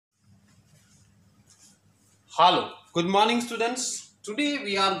Hello, good morning students. Today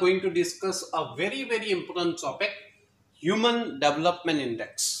we are going to discuss a very important topic, Human Development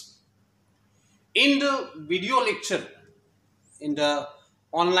Index. In the video lecture, in the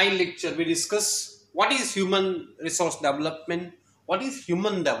online lecture, we discuss what is human resource development, what is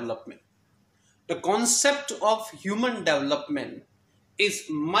human development. The concept of human development is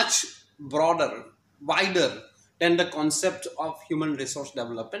much broader, wider than the concept of human resource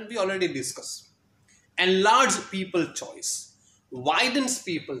development we already discussed. Enlarge people choice, widens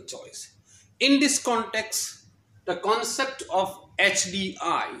people choice. In this context, the concept of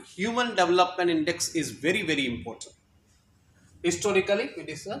HDI, Human Development Index, is very important. Historically, it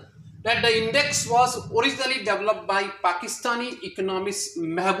is that the index was originally developed by Pakistani economist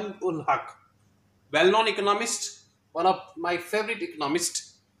Mehboob ul Haq, well-known economist, one of my favorite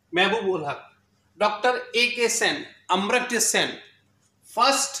economists, Mehboob ul Haq. Dr. A.K. Sen, Amartya Sen,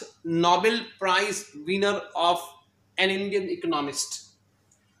 first Nobel Prize winner of an Indian economist,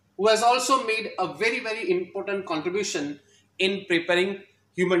 who has also made a very important contribution in preparing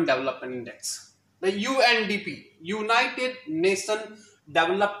Human Development Index. The UNDP, United Nations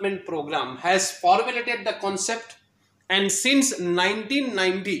Development Program, has formulated the concept, and since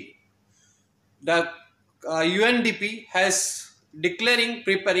 1990, the UNDP has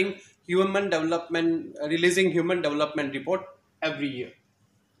preparing human development, releasing human development report every year.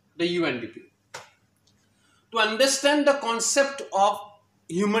 The UNDP. To understand the concept of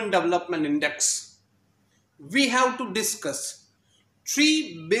Human Development Index, we have to discuss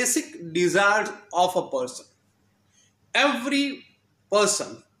three basic desires of a person. Every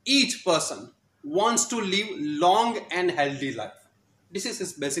person, each person wants to live long and healthy life. This is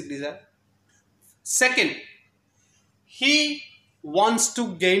his basic desire. Second, he wants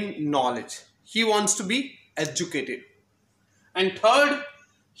to gain knowledge. He wants to be educated. And third,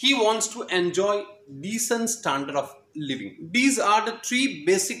 he wants to enjoy decent standard of living. These are the three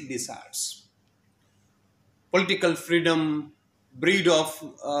basic desires. Political freedom, breed of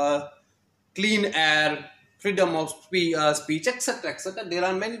clean air, freedom of speech, etc. There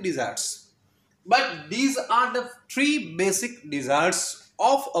are many desires. But these are the three basic desires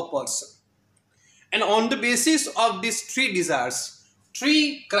of a person. And on the basis of these three desires,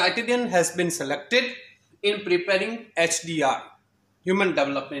 three criterion has been selected in preparing HDI, Human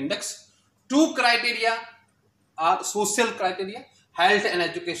Development Index. Two criteria are social criteria, health and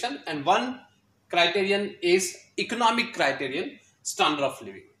education, and one criterion is economic criterion, standard of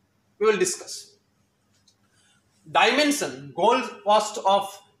living. We will discuss. Dimension, goal post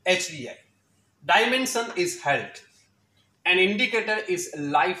of HDI. Dimension is health. An indicator is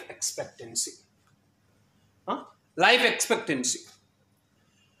life expectancy. Life expectancy.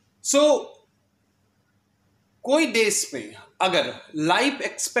 So कोई देश में अगर life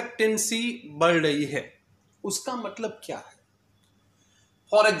expectancy बढ़ रही है उसका मतलब क्या है?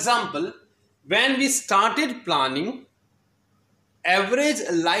 For example, when we started planning, average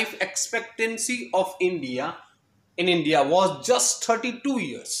life expectancy of India in India was just 32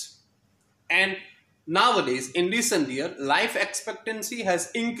 years, and nowadays in recent year life expectancy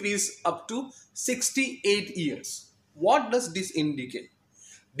has increased up to 68 years. What does this indicate?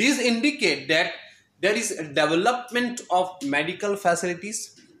 This indicate that there is a development of medical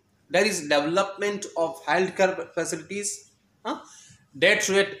facilities, there is development of healthcare facilities. Death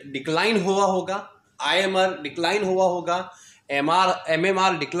rate decline हुआ होगा, IMR decline हुआ होगा,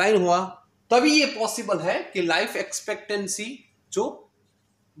 MMR decline हुआ, तभी ये possible है कि life expectancy जो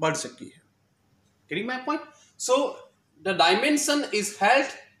बढ़ सकती है. Getting my point? So the dimension is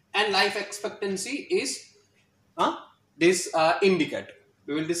health and life expectancy is this indicator.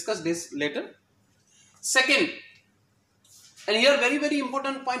 We will discuss this later. Second, and here very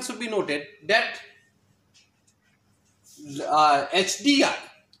important point should be noted, that HDI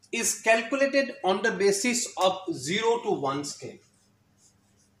is calculated on the basis of 0 to 1 scale.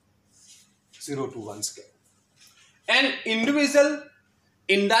 0 to 1 scale. And individual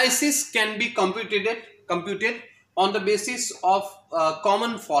indices can be computed on the basis of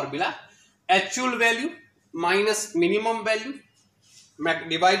common formula, actual value minus minimum value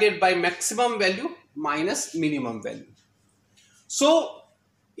divided by maximum value minus minimum value. So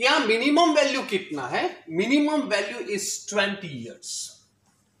यहाँ minimum value कितना है? Minimum value is 20 years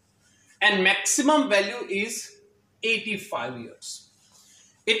and maximum value is 85 years.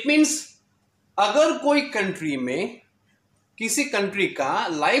 It means अगर कोई country में किसी country का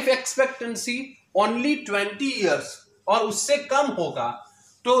life expectancy only 20 years और उससे कम होगा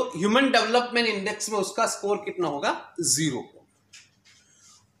तो ह्यूमन डेवलपमेंट इंडेक्स में उसका स्कोर कितना होगा? 0.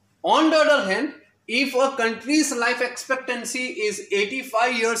 On the other hand, if a country's life expectancy is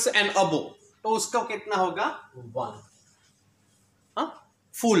 85 years and above, तो उसका कितना होगा 1,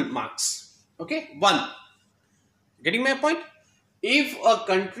 full marks. Okay 1. Getting my point? If a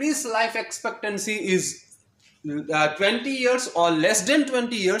country's life expectancy is 20 years or less than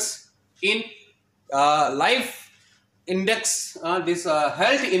 20 years in life index, this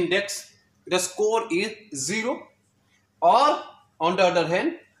health index, the score is 0. Or on the other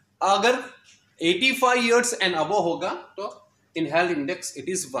hand, अगर 85 years and above होगा तो in health index it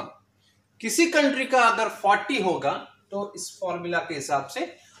is 1. किसी country का अगर 40 होगा तो इस formula के हिसाब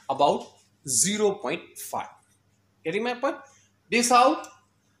से about 0.5. Getting my point? This how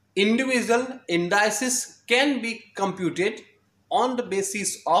individual indices can be computed on the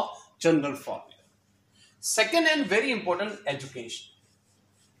basis of general formula. Second and very important, education.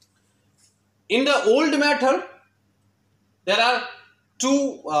 In the old method, there are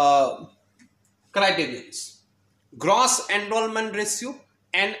two criterions: gross enrollment ratio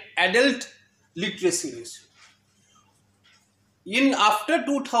and adult literacy ratio. In after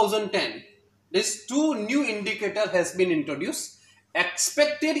 2010, this two new indicator has been introduced: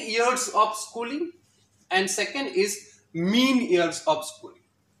 expected years of schooling, and second is mean years of schooling.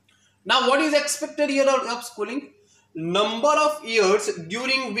 Now, what is expected year of schooling? Number of years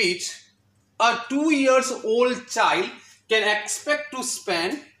during which a 2 years old child can expect to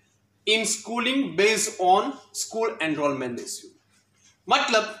spend in schooling based on school enrollment ratio.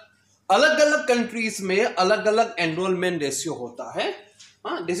 मतलब अलग अलग countries में अलग अलग enrolment ratio होता है.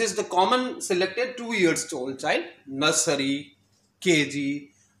 This is the common selected 2 years old child, nursery, KG,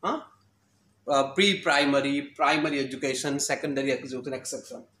 pre primary, primary education, secondary education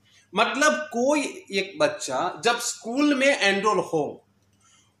etcetera. मतलब कोई एक बच्चा जब स्कूल में एनरोल हो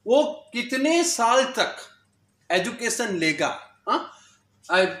वो कितने साल तक एजुकेशन लेगा?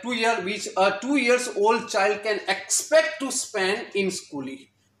 2 year which a 2 years old child can expect to spend in schooling,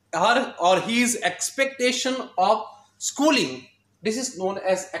 or his expectation of schooling. This is known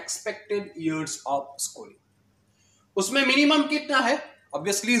as expected years of schooling. उसमें मिनिमम कितना है?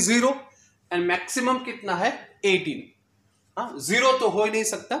 ऑब्वियसली 0, एंड मैक्सिमम कितना है? 18. 0 तो हो ही नहीं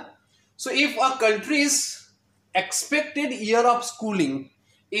सकता. So if a country's expected year of schooling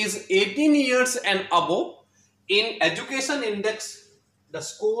is 18 years and above, in education index, the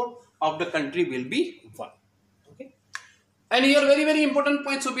score of the country will be 1. Okay. And here very, very important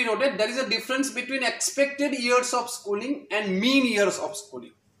points to be noted. There is a difference between expected years of schooling and mean years of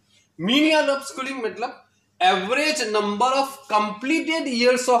schooling. Mean year of schooling मतलब average number of completed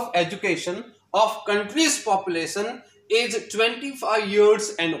years of education of country's population age 25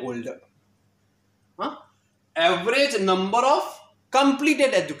 years and older. Average number of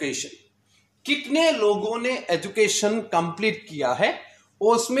completed education. कितने लोगों ने education complete किया है,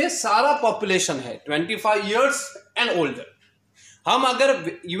 उसमें सारा population है 25 years and older. हम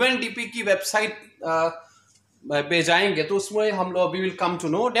अगर यूएनडीपी की वेबसाइट पे जाएंगे तो उसमें हम लोग we will come to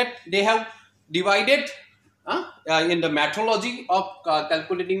know that they have divided in the methodology of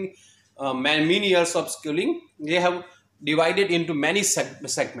calculating mean years of schooling. They have divided into many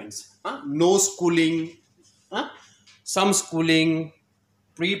segments. No schooling, some schooling,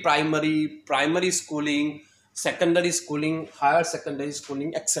 pre-primary, primary schooling, secondary schooling, higher secondary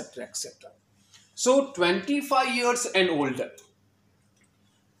schooling, etc. etc. So 25 years and older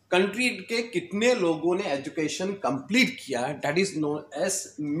country के कितने लोगों ने education complete किया है, that is known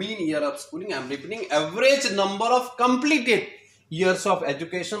as mean year of schooling. I am repeating, average number of completed years of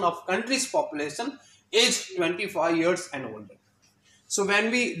education of country's population age 25 years and older. So when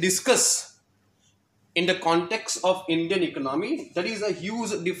we discuss in the context of Indian economy, there is a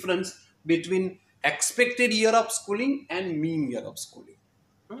huge difference between expected year of schooling and mean year of schooling.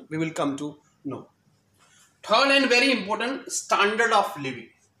 We will come to know. Third and very important, standard of living.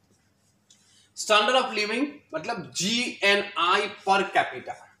 Standard of living मतलब GNI per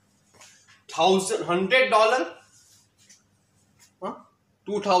capita. $100.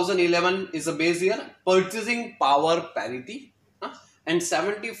 2011 is a base year. Purchasing power parity, and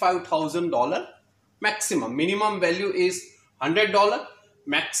 $75,000 maximum. Minimum value is $100.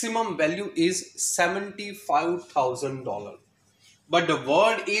 Maximum value is $75,000. But the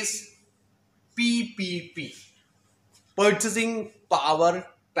word is PPP, purchasing power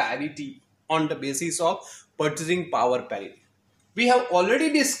parity, on the basis of purchasing power parity. We have already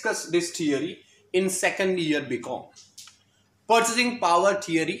discussed this theory in second year BCom. Purchasing power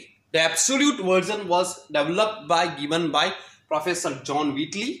theory, the absolute version was given by Professor John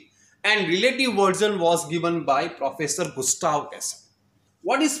Wheatley, and relative version was given by Professor Gustav Cassel.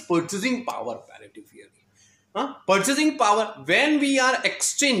 What is purchasing power parity theory? Purchasing power, when we are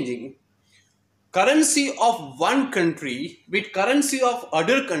exchanging currency of one country with currency of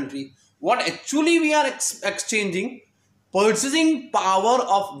other country, what actually we are exchanging, purchasing power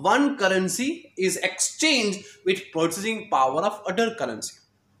of one currency is exchanged with purchasing power of other currency.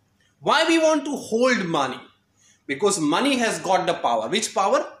 Why we want to hold money? Because money has got the power. Which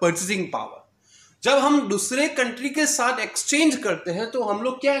power? Purchasing power. जब हम दूसरे country के साथ exchange करते हैं तो हम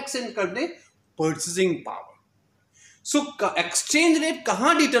लोग क्या एक्सचेंज करते हैं? Purchasing power. So exchange rate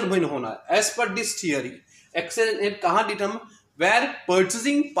कहां डिटरमाइन होना है? As per this theory exchange rate कहां determine? Where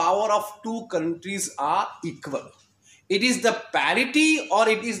purchasing power of to countries are equal. It is the parity or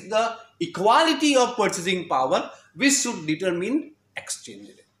it is the equality of purchasing power which should determine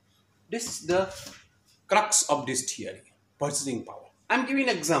exchange rate. This is the crux of this theory, purchasing power. I am giving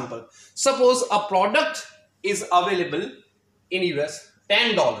an example. Suppose a product is available in US,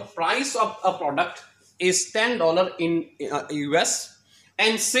 $10. Price of a product is $10 in US,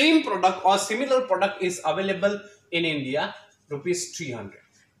 and same product or similar product is available in India, rupees 300.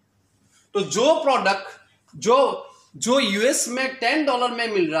 तो जो product जो US में $10 में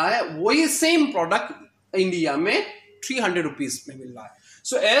मिल रहा है वही same product India में 300 rupees में मिल रहा है.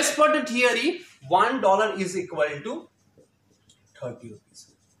 So as per the theory $1 is equal to 30 rupees.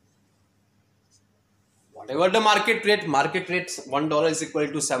 What ever the market rate $1 is equal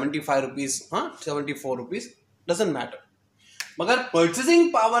to 75 rupees, 74 rupees, doesn't matter. मगर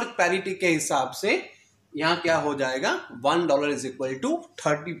परचेसिंग पावर पैरिटी के हिसाब से यहां क्या हो जाएगा? $1 is equal to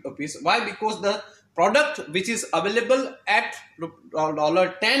 30 rupees. Y? Because the product which is available at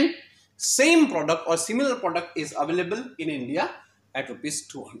 $10, same product or similar product is available in India at rupees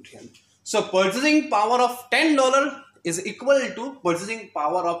 200. So purchasing power of $10 is equal to purchasing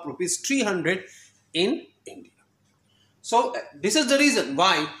power of rupees 300 in India. So this is the reason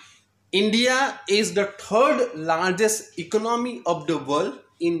why India is the third largest economy of the world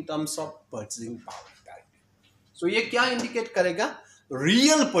in terms of purchasing power. So ये क्या indicate करेगा?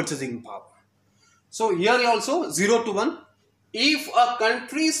 Real purchasing power. So here also 0 to 1. If a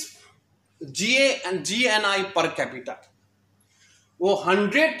country's GNI per capita वो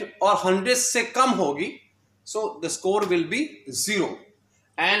 100 और 100 से कम होगी, so the score will be 0.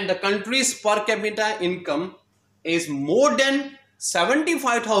 And the country's per capita income is more than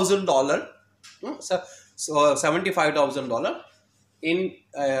 $75,000, $75,000 in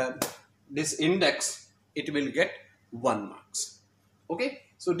this index, it will get 1 marks. Okay,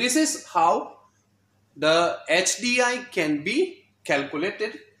 so this is how the HDI can be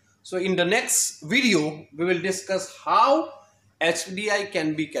calculated. So in the next video we will discuss how HDI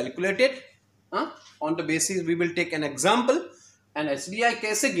can be calculated. On the basis we will take an example and HDI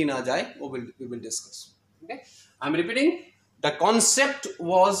कैसे गिना जाए we will discuss. Okay, I'm repeating. The concept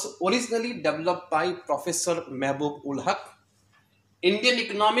was originally developed by Professor Mehboob ul Haq. Indian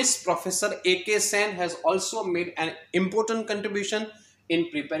economist Professor A.K. Sen has also made an important contribution in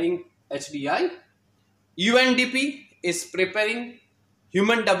preparing HDI. UNDP is preparing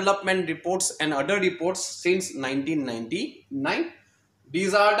human development reports and other reports since 1999.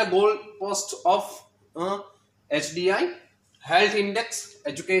 These are the goalposts of HDI: Health Index,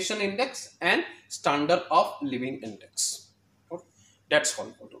 Education Index, and Standard of Living Index. That's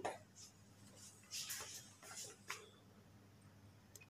all for today.